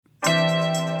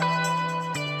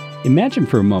Imagine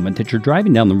for a moment that you're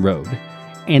driving down the road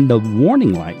and the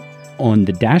warning light on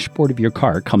the dashboard of your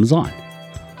car comes on.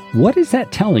 What is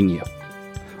that telling you?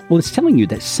 Well, it's telling you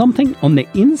that something on the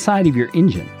inside of your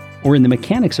engine or in the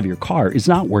mechanics of your car is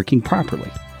not working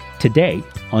properly. Today,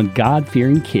 on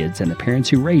God-Fearing Kids and the Parents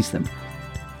Who Raise Them,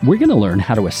 we're going to learn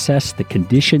how to assess the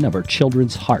condition of our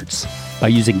children's hearts by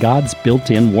using God's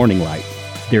built-in warning light,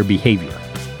 their behavior.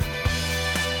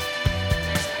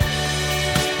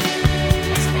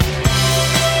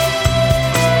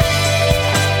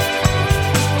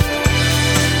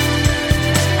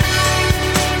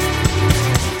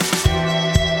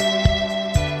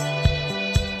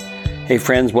 Hey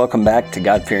friends, welcome back to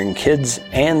God-Fearing Kids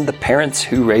and the Parents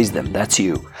Who Raise Them. That's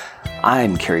you.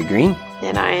 I'm Carrie Green.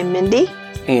 And I am Mindy.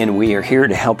 And we are here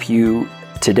to help you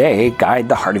today guide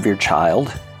the heart of your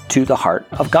child to the heart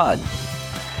of God.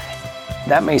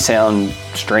 That may sound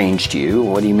strange to you.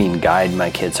 What do you mean, guide my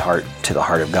kid's heart to the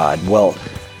heart of God? Well,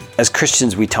 as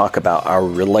Christians, we talk about our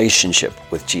relationship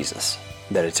with Jesus,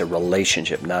 that it's a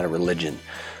relationship, not a religion.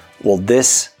 Well,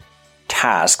 this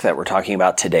task that we're talking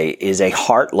about today is a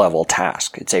heart-level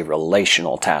task. It's a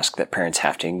relational task that parents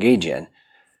have to engage in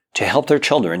to help their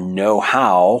children know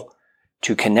how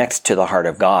to connect to the heart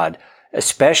of God,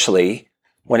 especially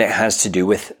when it has to do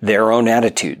with their own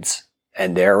attitudes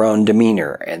and their own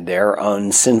demeanor and their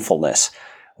own sinfulness.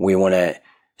 We want to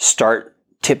start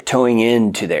tiptoeing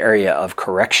into the area of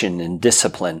correction and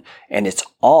discipline, and it's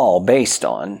all based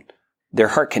on their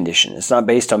heart condition. It's not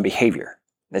based on behavior.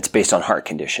 It's based on heart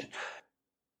condition.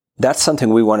 That's something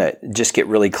we want to just get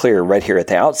really clear right here at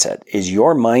the outset, is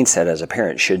your mindset as a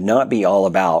parent should not be all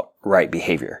about right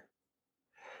behavior.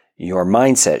 Your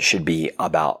mindset should be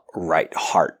about right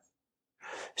heart.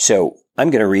 So I'm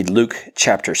going to read Luke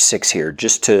chapter 6 here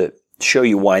just to show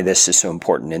you why this is so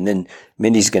important. And then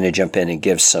Mindy's going to jump in and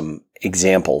give some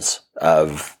examples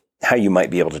of how you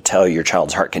might be able to tell your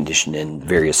child's heart condition in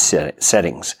various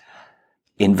settings.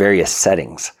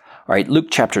 All right, Luke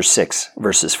chapter 6,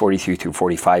 verses 43 through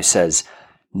 45 says,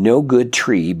 "No good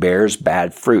tree bears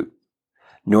bad fruit,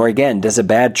 nor again does a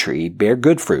bad tree bear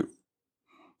good fruit.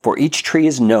 For each tree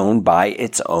is known by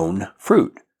its own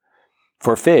fruit.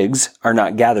 For figs are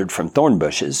not gathered from thorn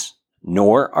bushes,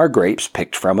 nor are grapes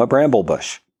picked from a bramble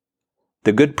bush.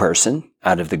 The good person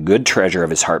out of the good treasure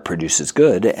of his heart produces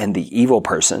good, and the evil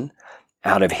person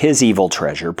out of his evil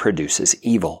treasure produces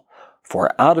evil.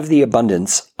 For out of the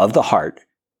abundance of the heart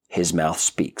his mouth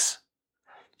speaks."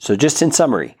 So just in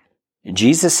summary,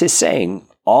 Jesus is saying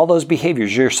all those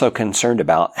behaviors you're so concerned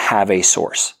about have a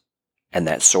source, and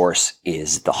that source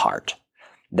is the heart.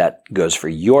 That goes for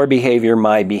your behavior,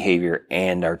 my behavior,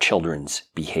 and our children's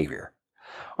behavior.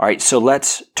 All right, so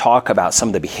let's talk about some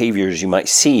of the behaviors you might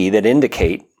see that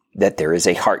indicate that there is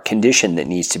a heart condition that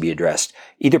needs to be addressed,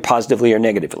 either positively or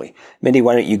negatively. Mindy,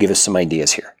 why don't you give us some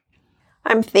ideas here?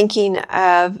 I'm thinking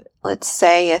of, let's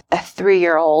say, a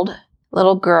 3-year-old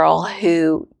little girl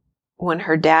who, when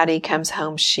her daddy comes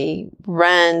home, she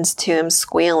runs to him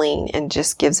squealing and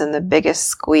just gives him the biggest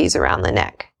squeeze around the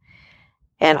neck.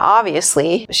 And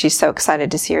obviously, she's so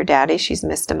excited to see her daddy. She's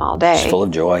missed him all day. She's full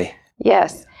of joy.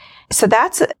 Yes. So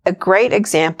that's a great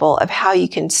example of how you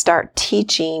can start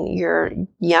teaching your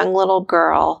young little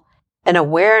girl an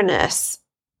awareness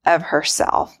of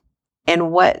herself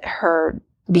and what her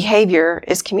behavior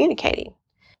is communicating.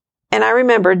 And I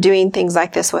remember doing things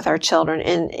like this with our children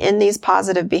in these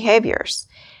positive behaviors,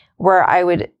 where I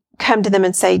would come to them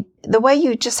and say, "The way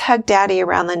you just hug daddy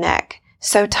around the neck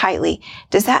so tightly,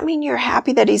 does that mean you're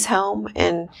happy that he's home?"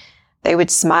 And they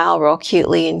would smile real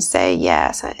cutely and say,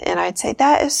 "Yes." And I'd say,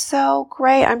 "That is so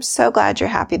great. I'm so glad you're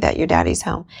happy that your daddy's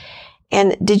home.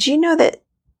 And did you know that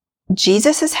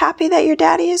Jesus is happy that your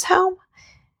daddy is home?"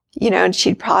 And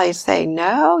she'd probably say,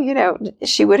 "No,"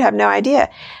 she would have no idea.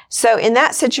 So in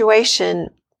that situation,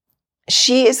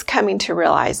 she is coming to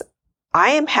realize,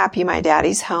 I am happy my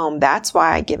daddy's home. That's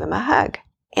why I give him a hug.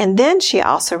 And then she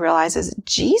also realizes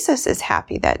Jesus is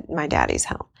happy that my daddy's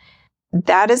home.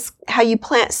 That is how you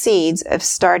plant seeds of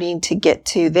starting to get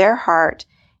to their heart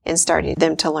and starting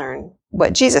them to learn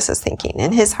what Jesus is thinking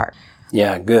in his heart.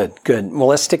 Yeah, good. Well,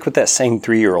 let's stick with that same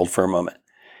 3-year-old for a moment.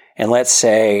 And let's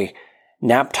say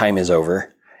nap time is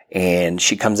over and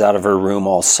she comes out of her room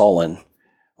all sullen,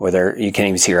 you can't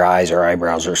even see her eyes, her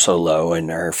eyebrows are so low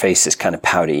and her face is kind of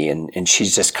pouty, and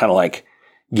she's just kind of like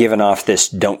giving off this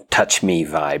 "don't touch me"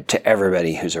 vibe to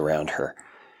everybody who's around her.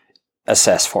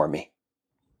 Assess for me.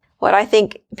 What I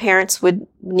think parents would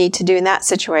need to do in that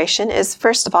situation is,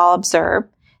 first of all, observe,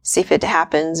 see if it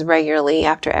happens regularly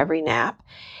after every nap.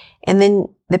 And then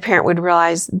the parent would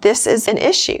realize this is an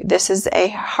issue. This is a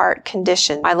heart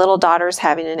condition. My little daughter's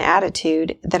having an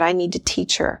attitude that I need to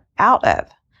teach her out of.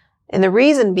 And the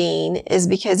reason being is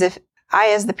because if I,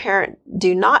 as the parent,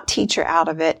 do not teach her out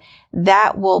of it,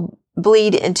 that will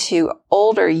bleed into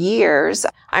older years.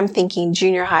 I'm thinking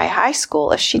junior high, high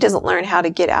school. If she doesn't learn how to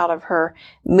get out of her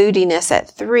moodiness at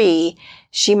 3,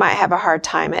 she might have a hard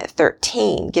time at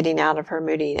 13 getting out of her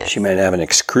moodiness. She might have an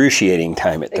excruciating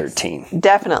time at 13.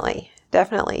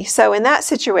 Definitely. So in that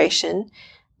situation,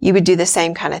 you would do the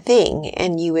same kind of thing.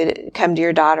 And you would come to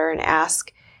your daughter and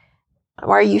ask,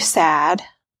 why are you sad?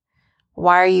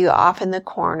 Why are you off in the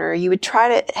corner? You would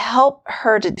try to help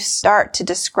her to start to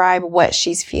describe what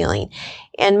she's feeling.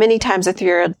 And many times a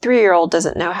 3-year-old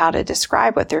doesn't know how to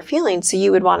describe what they're feeling, so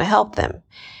you would want to help them.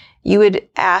 You would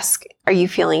ask, are you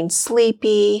feeling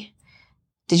sleepy?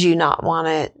 Did you not want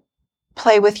to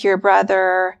play with your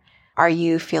brother? Are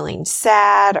you feeling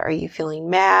sad? Are you feeling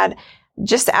mad?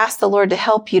 Just ask the Lord to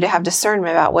help you to have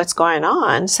discernment about what's going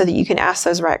on so that you can ask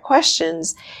those right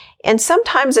questions. And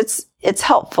sometimes it's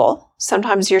helpful.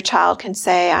 Sometimes your child can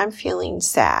say, I'm feeling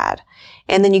sad.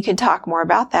 And then you can talk more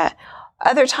about that.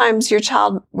 Other times your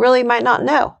child really might not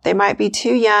know. They might be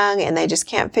too young and they just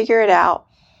can't figure it out.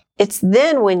 It's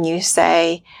then when you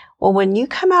say, well, when you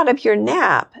come out of your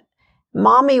nap,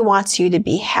 Mommy wants you to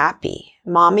be happy.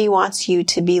 Mommy wants you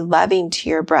to be loving to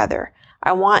your brother.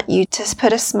 I want you to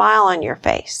put a smile on your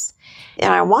face.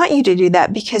 And I want you to do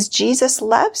that because Jesus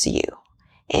loves you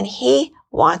and He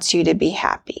wants you to be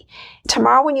happy.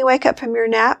 Tomorrow when you wake up from your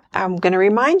nap, I'm going to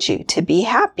remind you to be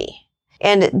happy.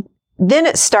 And then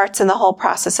it starts in the whole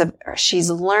process of she's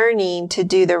learning to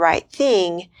do the right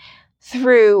thing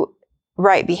through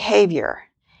right behavior.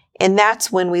 And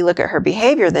that's when we look at her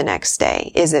behavior the next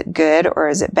day. Is it good or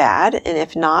is it bad? And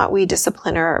if not, we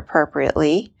discipline her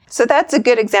appropriately. So that's a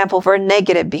good example for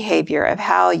negative behavior of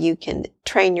how you can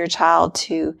train your child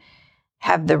to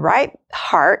have the right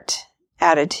heart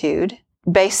attitude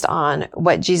based on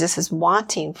what Jesus is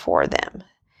wanting for them.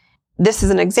 This is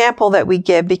an example that we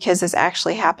give because this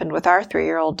actually happened with our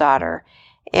 3-year-old daughter.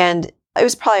 And it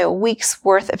was probably a week's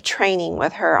worth of training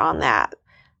with her on that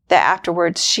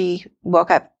afterwards she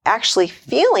woke up actually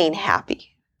feeling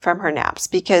happy from her naps,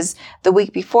 because the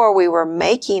week before we were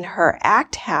making her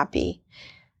act happy.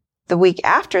 The week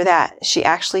after that, she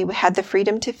actually had the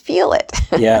freedom to feel it.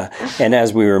 Yeah. And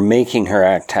as we were making her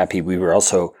act happy, we were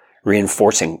also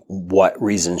reinforcing what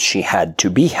reasons she had to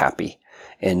be happy.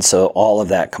 And so all of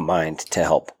that combined to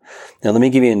help. Now, let me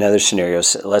give you another scenario.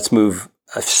 So let's move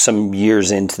some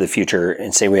years into the future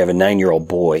and say we have a 9-year-old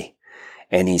boy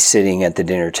and he's sitting at the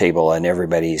dinner table and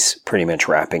everybody's pretty much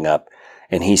wrapping up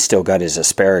and he's still got his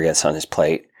asparagus on his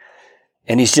plate.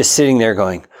 And he's just sitting there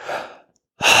going,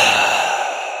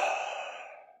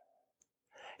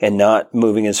 and not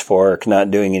moving his fork,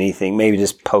 not doing anything, maybe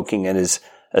just poking at his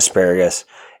asparagus.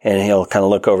 And he'll kind of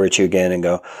look over at you again and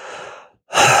go,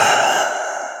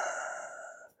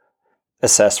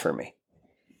 assess for me.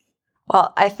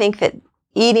 Well, I think that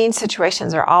eating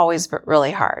situations are always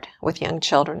really hard with young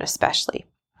children, especially.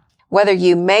 Whether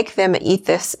you make them eat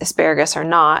this asparagus or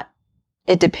not,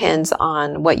 it depends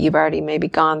on what you've already maybe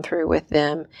gone through with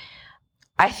them.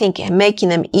 I think making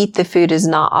them eat the food is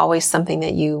not always something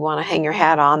that you want to hang your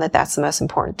hat on, that's the most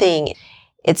important thing.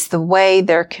 It's the way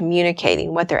they're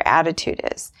communicating, what their attitude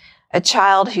is. A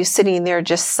child who's sitting there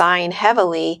just sighing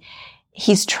heavily,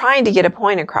 he's trying to get a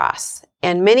point across.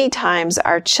 And many times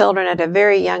our children at a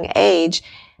very young age,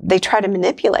 they try to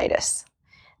manipulate us.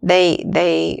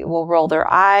 They will roll their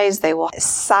eyes. They will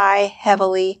sigh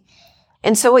heavily.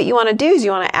 And so what you want to do is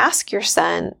you want to ask your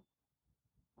son,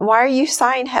 why are you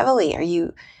sighing heavily?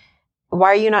 Why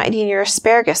are you not eating your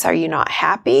asparagus? Are you not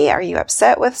happy? Are you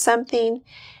upset with something?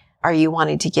 Are you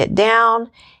wanting to get down?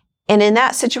 And in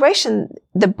that situation,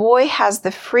 the boy has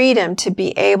the freedom to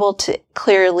be able to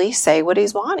clearly say what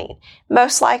he's wanting.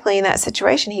 Most likely in that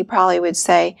situation, he probably would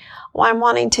say, well, I'm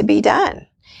wanting to be done.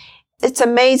 It's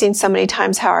amazing so many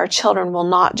times how our children will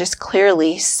not just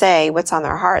clearly say what's on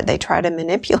their heart. They try to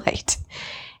manipulate.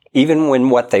 Even when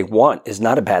what they want is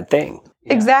not a bad thing.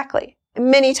 Yeah. Exactly.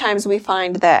 Many times we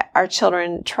find that our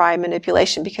children try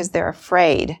manipulation because they're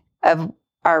afraid of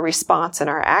our response and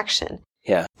our action.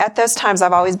 Yeah. At those times,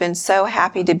 I've always been so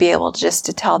happy to be able just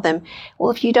to tell them, well,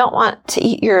 if you don't want to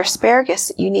eat your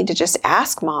asparagus, you need to just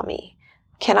ask Mommy,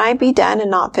 can I be done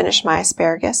and not finish my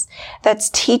asparagus?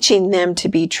 That's teaching them to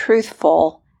be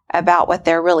truthful about what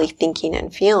they're really thinking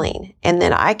and feeling. And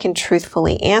then I can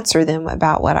truthfully answer them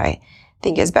about what I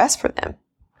think is best for them.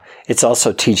 It's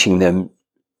also teaching them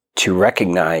to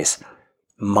recognize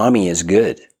Mommy is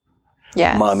good.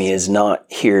 Yes. Mommy is not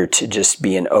here to just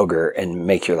be an ogre and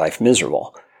make your life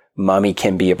miserable. Mommy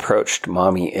can be approached.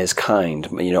 Mommy is kind.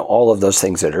 All of those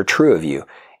things that are true of you.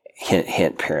 Hint,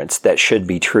 hint, parents, that should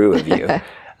be true of you.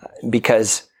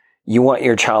 Because you want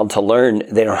your child to learn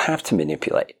they don't have to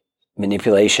manipulate.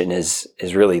 Manipulation is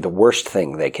really the worst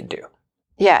thing they could do.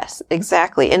 Yes,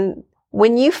 exactly. And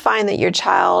when you find that your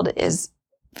child is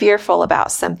fearful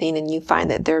about something and you find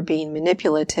that they're being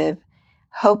manipulative,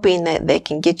 hoping that they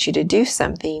can get you to do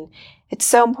something, it's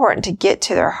so important to get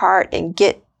to their heart and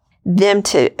get them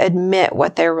to admit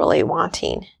what they're really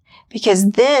wanting.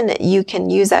 Because then you can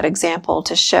use that example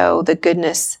to show the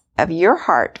goodness of your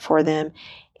heart for them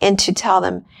and to tell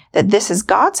them that this is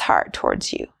God's heart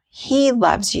towards you. He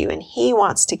loves you and He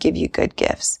wants to give you good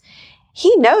gifts.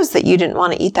 He knows that you didn't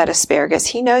want to eat that asparagus.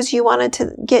 He knows you wanted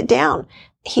to get down.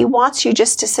 He wants you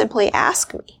just to simply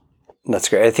ask me. That's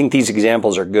great. I think these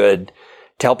examples are good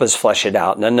to help us flesh it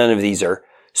out. None of these are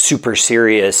super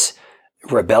serious,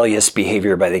 rebellious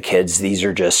behavior by the kids. These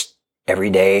are just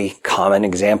everyday common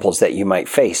examples that you might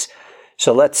face.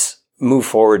 So let's move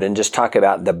forward and just talk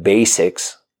about the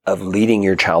basics of leading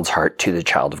your child's heart to the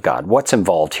child of God. What's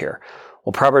involved here?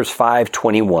 Well, Proverbs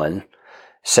 5:21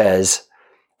 says,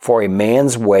 "For a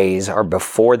man's ways are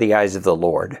before the eyes of the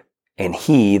Lord, and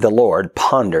He, the Lord,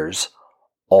 ponders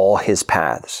all His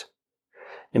paths."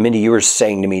 And Mindy, you were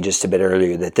saying to me just a bit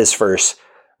earlier that this verse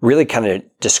really kind of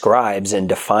describes and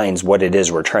defines what it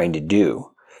is we're trying to do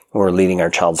when we're leading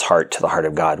our child's heart to the heart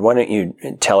of God. Why don't you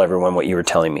tell everyone what you were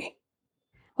telling me?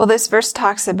 Well, this verse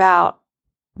talks about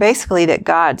basically that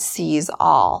God sees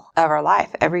all of our life,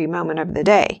 every moment of the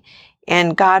day.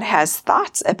 And God has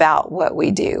thoughts about what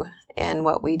we do and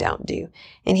what we don't do.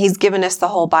 And He's given us the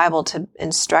whole Bible to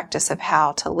instruct us of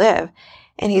how to live.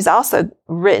 And He's also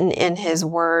written in His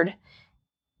Word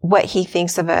what He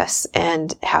thinks of us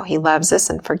and how He loves us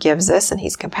and forgives us, and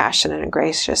He's compassionate and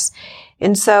gracious.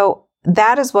 And so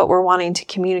that is what we're wanting to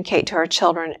communicate to our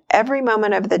children every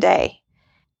moment of the day,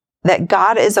 that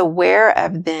God is aware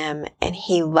of them and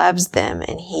He loves them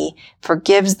and He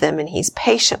forgives them and He's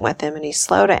patient with them and He's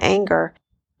slow to anger.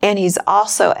 And He's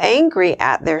also angry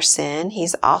at their sin.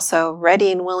 He's also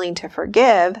ready and willing to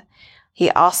forgive.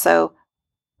 He also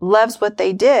loves what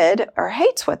they did or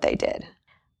hates what they did.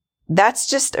 That's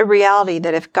just a reality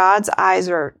that if God's eyes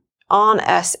are on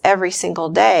us every single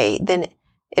day, then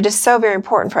it is so very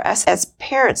important for us as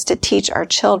parents to teach our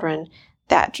children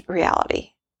that reality.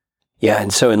 Yeah,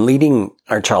 and so in leading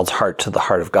our child's heart to the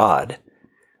heart of God,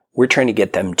 we're trying to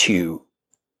get them to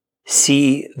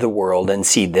see the world and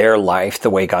see their life the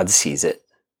way God sees it,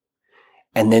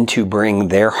 and then to bring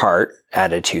their heart,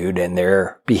 attitude, and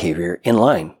their behavior in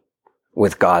line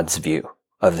with God's view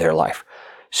of their life.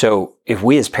 So if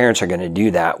we as parents are going to do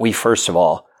that, we first of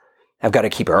all have got to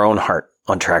keep our own heart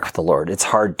on track with the Lord. It's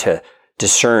hard to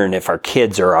discern if our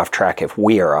kids are off track, if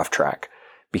we are off track,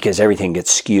 because everything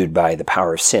gets skewed by the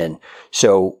power of sin.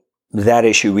 So that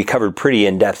issue we covered pretty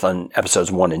in depth on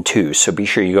episodes 1 and 2. So be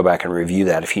sure you go back and review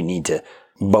that if you need to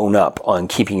bone up on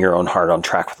keeping your own heart on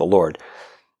track with the Lord.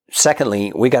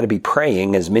 Secondly, we got to be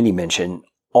praying, as Mindy mentioned,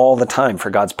 all the time for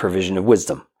God's provision of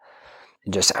wisdom.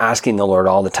 And just asking the Lord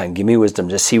all the time, give me wisdom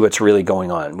to see what's really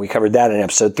going on. We covered that in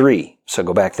episode 3. So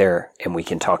go back there and we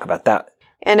can talk about that.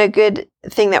 And a good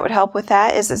thing that would help with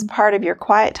that is, as part of your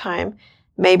quiet time,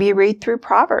 maybe read through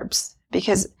Proverbs,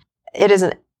 because it is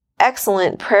an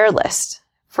excellent prayer list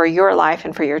for your life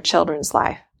and for your children's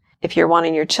life. If you're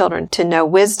wanting your children to know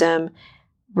wisdom,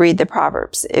 read the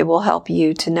Proverbs. It will help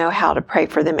you to know how to pray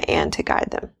for them and to guide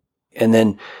them. And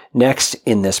then next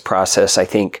in this process, I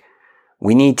think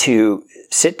we need to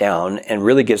sit down and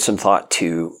really give some thought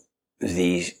to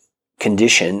the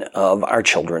condition of our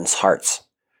children's hearts.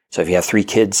 So if you have 3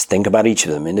 kids, think about each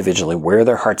of them individually. Where are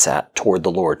their hearts at toward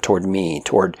the Lord, toward me,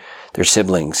 toward their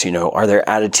siblings? Are there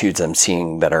attitudes I'm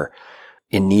seeing that are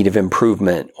in need of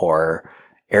improvement, or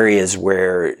areas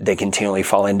where they continually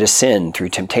fall into sin through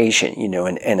temptation,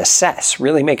 and assess,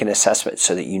 really make an assessment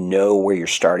so that you know where you're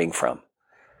starting from.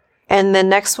 And the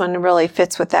next one really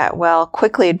fits with that well.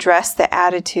 Quickly address the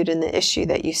attitude and the issue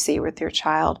that you see with your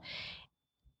child.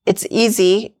 It's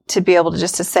easy to be able to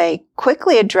just to say,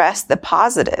 quickly address the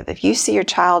positive. If you see your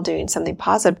child doing something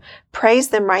positive, praise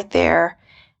them right there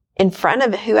in front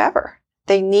of whoever.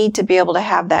 They need to be able to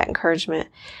have that encouragement.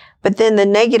 But then the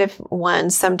negative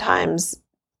ones sometimes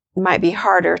might be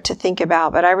harder to think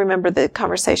about. But I remember the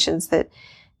conversations that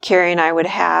Carrie and I would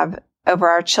have over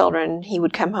our children. He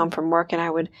would come home from work and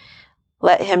I would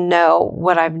let him know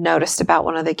what I've noticed about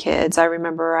one of the kids.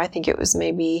 I think it was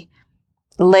maybe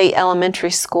late elementary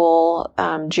school,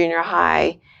 junior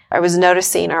high. I was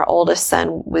noticing our oldest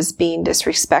son was being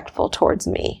disrespectful towards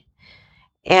me.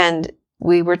 And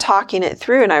we were talking it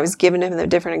through, and I was giving him the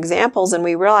different examples, and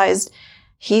we realized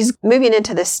he's moving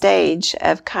into this stage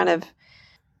of kind of,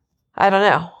 I don't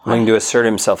know. Wanting to assert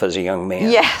himself as a young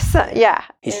man. Yes, yeah.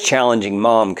 He's challenging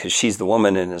mom because she's the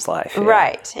woman in his life. Yeah.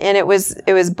 Right. And it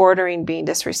was bordering being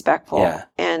disrespectful. Yeah.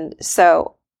 And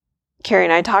so Carrie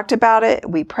and I talked about it.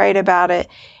 We prayed about it.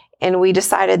 And we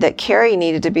decided that Carrie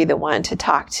needed to be the one to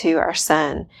talk to our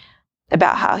son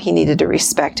about how he needed to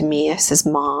respect me as his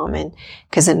mom. And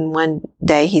because in one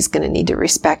day he's going to need to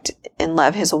respect and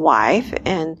love his wife.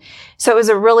 And so it was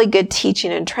a really good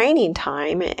teaching and training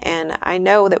time. And I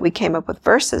know that we came up with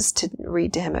verses to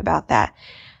read to him about that.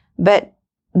 But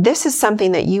this is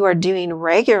something that you are doing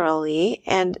regularly,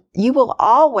 and you will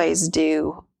always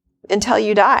do until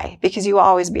you die, because you will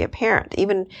always be a parent.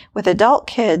 Even with adult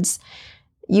kids,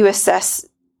 you assess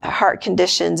heart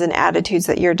conditions and attitudes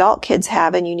that your adult kids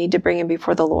have, and you need to bring them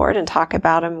before the Lord and talk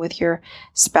about them with your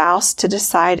spouse to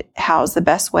decide how's the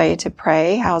best way to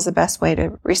pray, how's the best way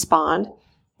to respond.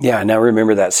 Yeah, and I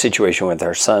remember that situation with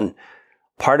our son.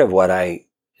 Part of what I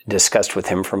discussed with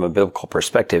him from a biblical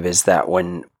perspective is that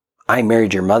when I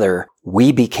married your mother,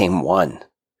 we became one.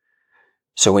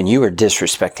 So when you are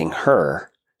disrespecting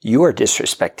her, you are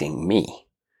disrespecting me.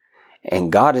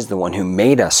 And God is the one who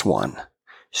made us one.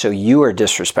 So you are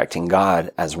disrespecting God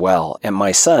as well. And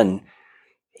my son,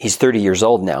 he's 30 years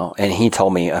old now, and he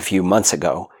told me a few months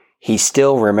ago, he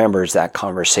still remembers that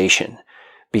conversation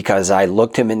because I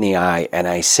looked him in the eye and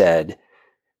I said,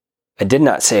 I did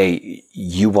not say,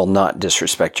 you will not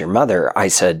disrespect your mother. I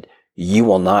said, you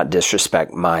will not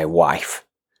disrespect my wife.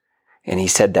 And he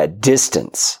said that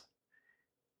distance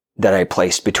that I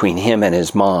placed between him and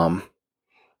his mom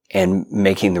and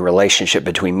making the relationship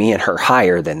between me and her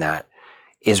higher than that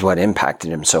is what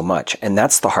impacted him so much. And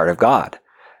that's the heart of God.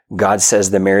 God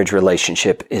says the marriage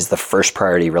relationship is the first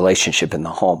priority relationship in the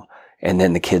home, and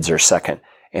then the kids are second.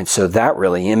 And so that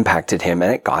really impacted him,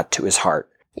 and it got to his heart.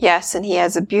 Yes, and he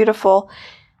has a beautiful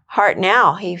heart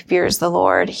now. He fears the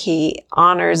Lord. He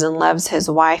honors and loves his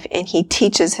wife, and he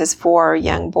teaches his 4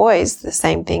 young boys the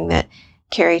same thing that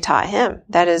Carrie taught him.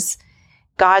 That is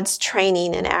God's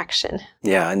training in action.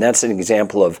 Yeah, and that's an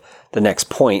example of the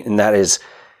next point, and that is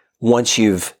once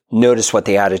you've noticed what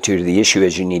the attitude of the issue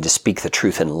is, you need to speak the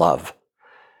truth in love.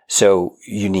 So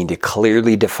you need to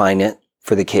clearly define it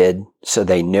for the kid so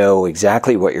they know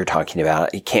exactly what you're talking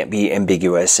about. It can't be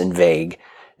ambiguous and vague.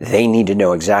 They need to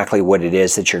know exactly what it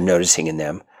is that you're noticing in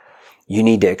them. You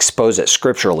need to expose it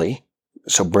scripturally.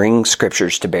 So bring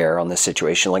scriptures to bear on the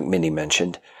situation like Mindy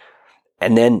mentioned.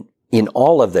 And then in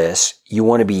all of this, you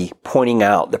want to be pointing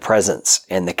out the presence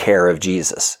and the care of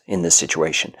Jesus in this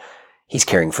situation. He's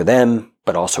caring for them,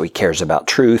 but also he cares about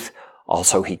truth.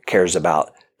 Also, he cares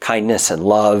about kindness and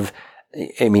love.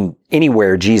 I mean,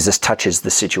 anywhere Jesus touches the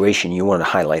situation, you want to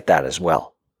highlight that as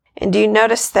well. And do you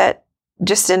notice that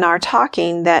just in our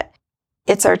talking that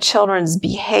it's our children's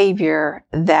behavior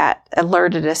that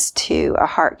alerted us to a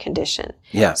heart condition?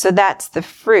 Yeah. So that's the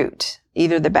fruit,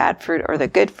 either the bad fruit or the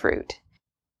good fruit.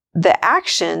 The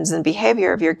actions and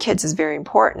behavior of your kids is very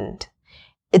important.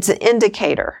 It's an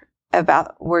indicator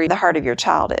about where the heart of your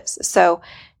child is. So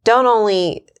don't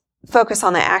only focus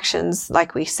on the actions,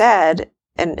 like we said,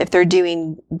 and if they're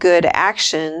doing good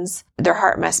actions, their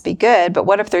heart must be good. But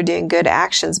what if they're doing good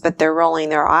actions, but they're rolling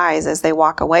their eyes as they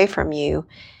walk away from you,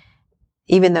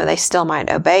 even though they still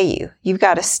might obey you? You've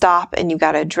got to stop and you've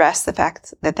got to address the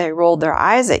fact that they rolled their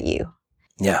eyes at you.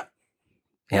 Yeah.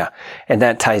 Yeah. And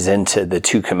that ties into the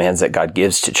 2 commands that God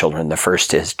gives to children. The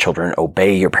first is, children,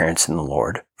 obey your parents in the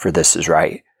Lord, for this is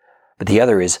right. But the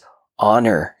other is,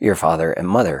 honor your father and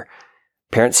mother.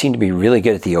 Parents seem to be really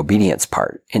good at the obedience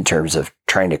part in terms of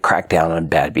trying to crack down on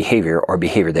bad behavior or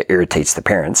behavior that irritates the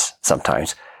parents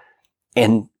sometimes,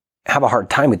 and have a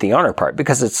hard time with the honor part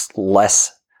because it's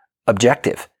less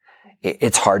objective.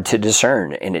 It's hard to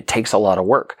discern and it takes a lot of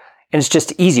work. And it's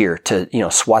just easier to,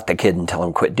 swat the kid and tell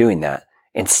them quit doing that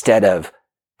instead of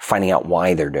finding out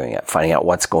why they're doing it, finding out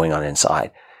what's going on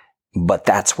inside. But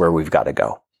that's where we've got to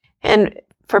go. And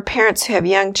for parents who have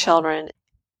young children,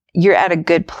 you're at a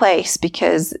good place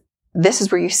because this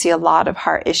is where you see a lot of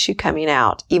heart issue coming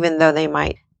out. Even though they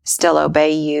might still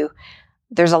obey you,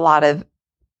 there's a lot of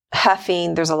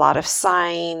huffing, there's a lot of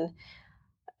sighing,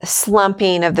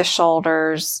 slumping of the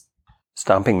shoulders.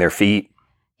 Stomping their feet.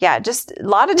 Yeah, just a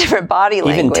lot of different body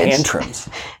language. Even tantrums.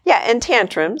 Yeah, and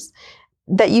tantrums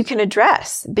that you can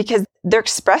address because they're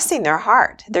expressing their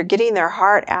heart. They're getting their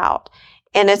heart out.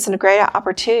 And it's a great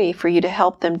opportunity for you to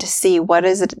help them to see what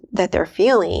is it that they're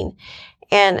feeling.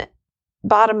 And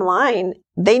bottom line,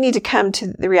 they need to come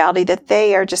to the reality that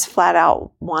they are just flat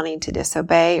out wanting to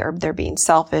disobey, or they're being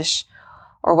selfish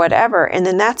or whatever. And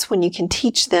then that's when you can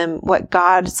teach them what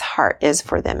God's heart is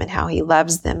for them and how he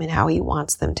loves them and how he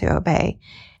wants them to obey.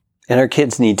 And our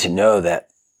kids need to know that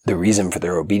the reason for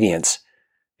their obedience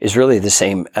is really the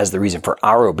same as the reason for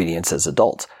our obedience as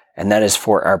adults. And that is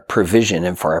for our provision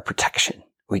and for our protection.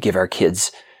 We give our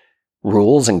kids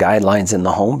rules and guidelines in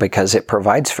the home because it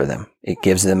provides for them. It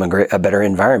gives them a better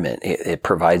environment. It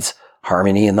provides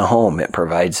harmony in the home. It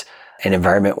provides an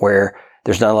environment where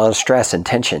there's not a lot of stress and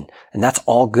tension. And that's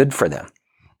all good for them.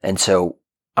 And so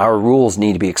our rules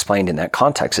need to be explained in that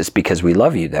context. It's because we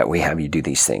love you that we have you do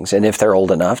these things. And if they're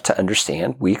old enough to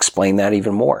understand, we explain that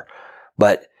even more.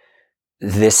 But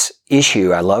this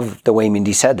issue, I love the way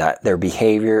Mindy said that. Their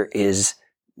behavior is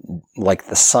like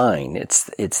the sign.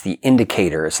 It's the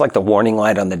indicator. It's like the warning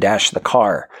light on the dash of the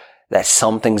car that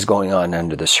something's going on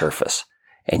under the surface.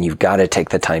 And you've got to take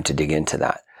the time to dig into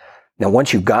that. Now,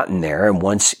 once you've gotten there and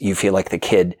once you feel like the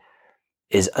kid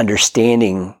is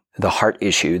understanding the heart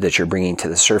issue that you're bringing to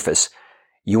the surface,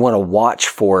 you want to watch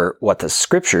for what the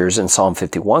scriptures in Psalm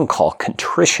 51 call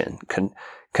contrition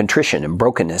and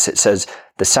brokenness. It says,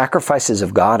 the sacrifices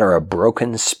of God are a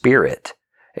broken spirit,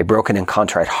 a broken and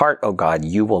contrite heart, O God,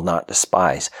 you will not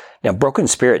despise. Now, broken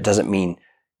spirit doesn't mean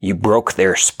you broke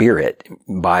their spirit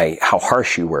by how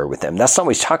harsh you were with them. That's not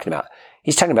what he's talking about.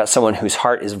 He's talking about someone whose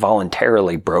heart is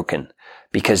voluntarily broken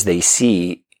because they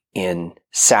see in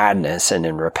sadness and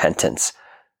in repentance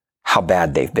how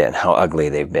bad they've been, how ugly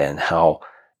they've been, how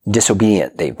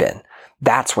disobedient they've been.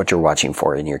 That's what you're watching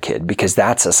for in your kid, because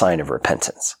that's a sign of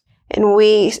repentance. And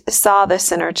we saw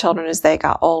this in our children as they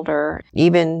got older,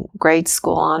 even grade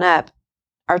school on up.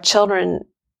 Our children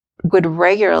would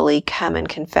regularly come and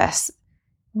confess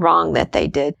wrong that they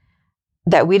did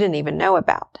that we didn't even know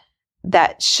about.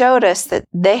 That showed us that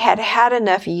they had had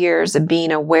enough years of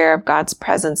being aware of God's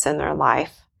presence in their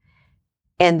life.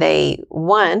 And they,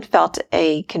 one, felt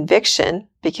a conviction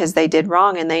because they did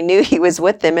wrong and they knew he was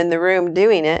with them in the room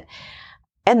doing it.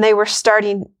 And they were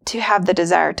starting to have the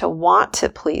desire to want to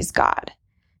please God.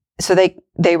 So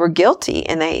they were guilty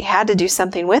and they had to do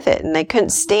something with it, and they couldn't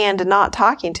stand not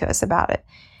talking to us about it.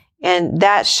 And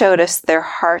that showed us their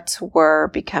hearts were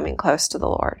becoming close to the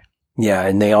Lord. Yeah,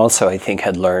 and they also, I think,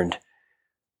 had learned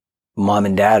mom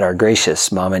and dad are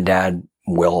gracious. Mom and dad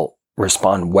will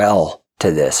respond well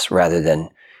to this rather than,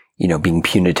 being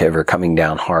punitive or coming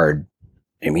down hard.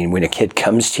 I mean, when a kid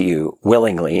comes to you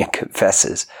willingly and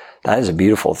confesses, that is a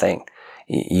beautiful thing.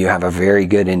 You have a very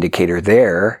good indicator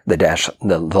there,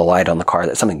 the light on the car,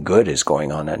 that something good is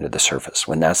going on under the surface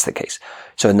when that's the case.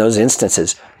 So in those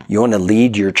instances, you want to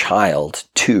lead your child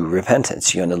to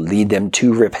repentance. You want to lead them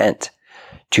to repent,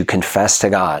 to confess to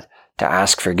God, to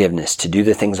ask forgiveness, to do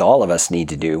the things all of us need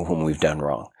to do when we've done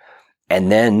wrong.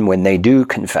 And then when they do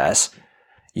confess,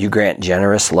 you grant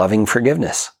generous, loving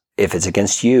forgiveness. If it's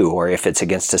against you or if it's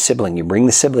against a sibling, you bring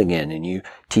the sibling in and you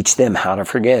teach them how to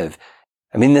forgive.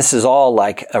 I mean, this is all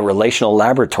like a relational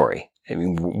laboratory. I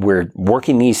mean, we're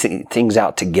working these things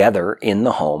out together in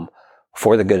the home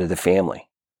for the good of the family.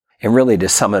 And really, to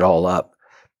sum it all up,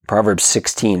 Proverbs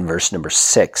 16, verse number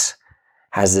 6,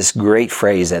 has this great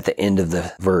phrase at the end of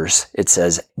the verse. It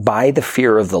says, by the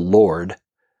fear of the Lord,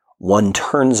 one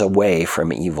turns away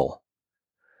from evil.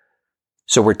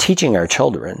 So we're teaching our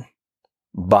children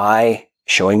by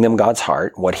showing them God's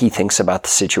heart, what he thinks about the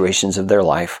situations of their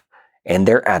life and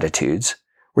their attitudes.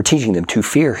 We're teaching them to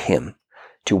fear him,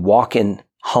 to walk in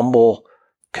humble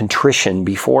contrition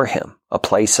before him, a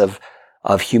place of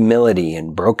humility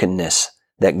and brokenness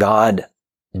that God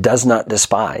does not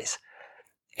despise.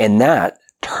 And that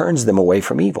turns them away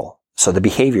from evil. So the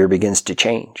behavior begins to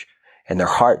change and their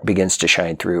heart begins to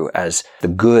shine through as the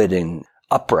good and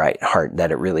upright heart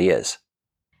that it really is.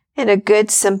 And a good,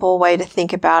 simple way to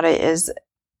think about it is,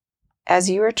 as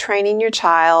you are training your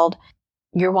child,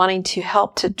 you're wanting to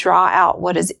help to draw out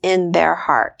what is in their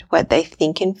heart, what they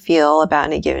think and feel about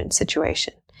any given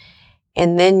situation.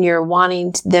 And then you're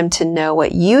wanting them to know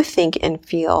what you think and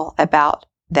feel about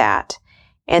that.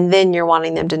 And then you're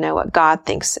wanting them to know what God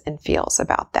thinks and feels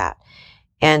about that.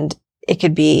 And it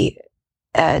could be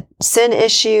a sin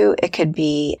issue. It could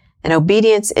be an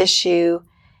obedience issue.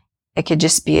 It could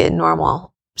just be a normal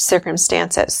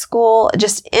circumstance at school,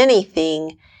 just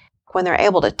anything. When they're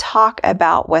able to talk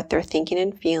about what they're thinking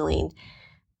and feeling,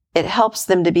 it helps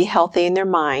them to be healthy in their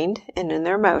mind and in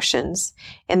their emotions.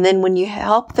 And then when you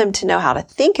help them to know how to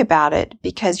think about it,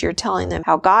 because you're telling them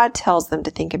how God tells them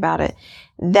to think about it,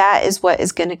 that is what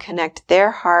is going to connect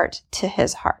their heart to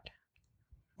his heart.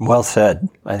 Well said.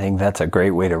 I think that's a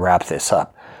great way to wrap this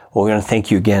up. Well, we're going to thank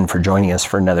you again for joining us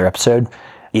for another episode.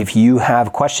 If you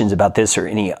have questions about this or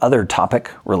any other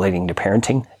topic relating to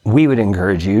parenting, we would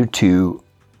encourage you to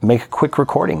make a quick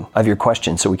recording of your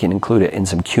question so we can include it in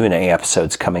some Q&A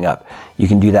episodes coming up. You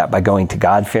can do that by going to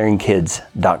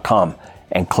godfearingkids.com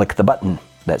and click the button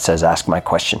that says Ask My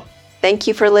Question. Thank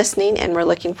you for listening, and we're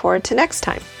looking forward to next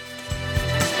time.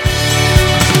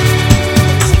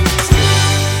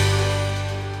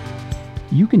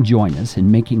 You can join us in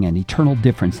making an eternal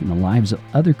difference in the lives of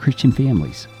other Christian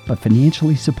families by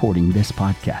financially supporting this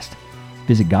podcast.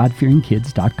 Visit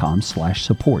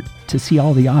godfearingkids.com/support to see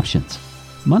all the options.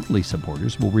 Monthly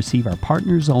supporters will receive our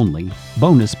partners-only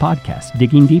bonus podcast,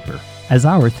 Digging Deeper, as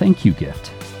our thank you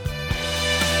gift.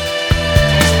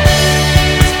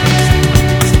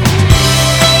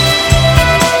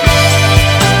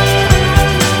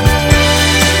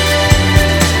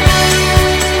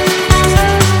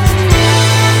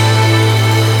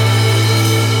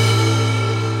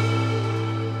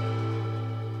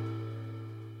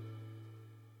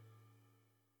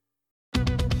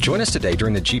 Join us today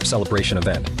during the Jeep Celebration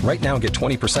event. Right now, get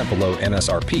 20% below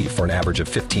MSRP for an average of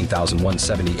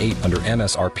 $15,178 under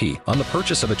MSRP on the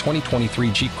purchase of a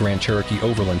 2023 Jeep Grand Cherokee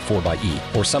Overland 4xE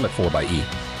or Summit 4xE.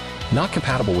 Not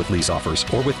compatible with lease offers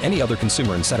or with any other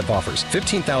consumer incentive offers.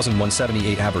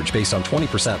 $15,178 average based on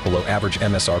 20% below average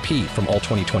MSRP from all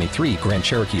 2023 Grand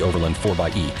Cherokee Overland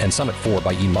 4xE and Summit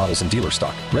 4xE models in dealer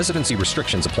stock. Residency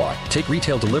restrictions apply. Take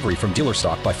retail delivery from dealer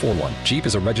stock by 4/1. Jeep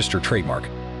is a registered trademark.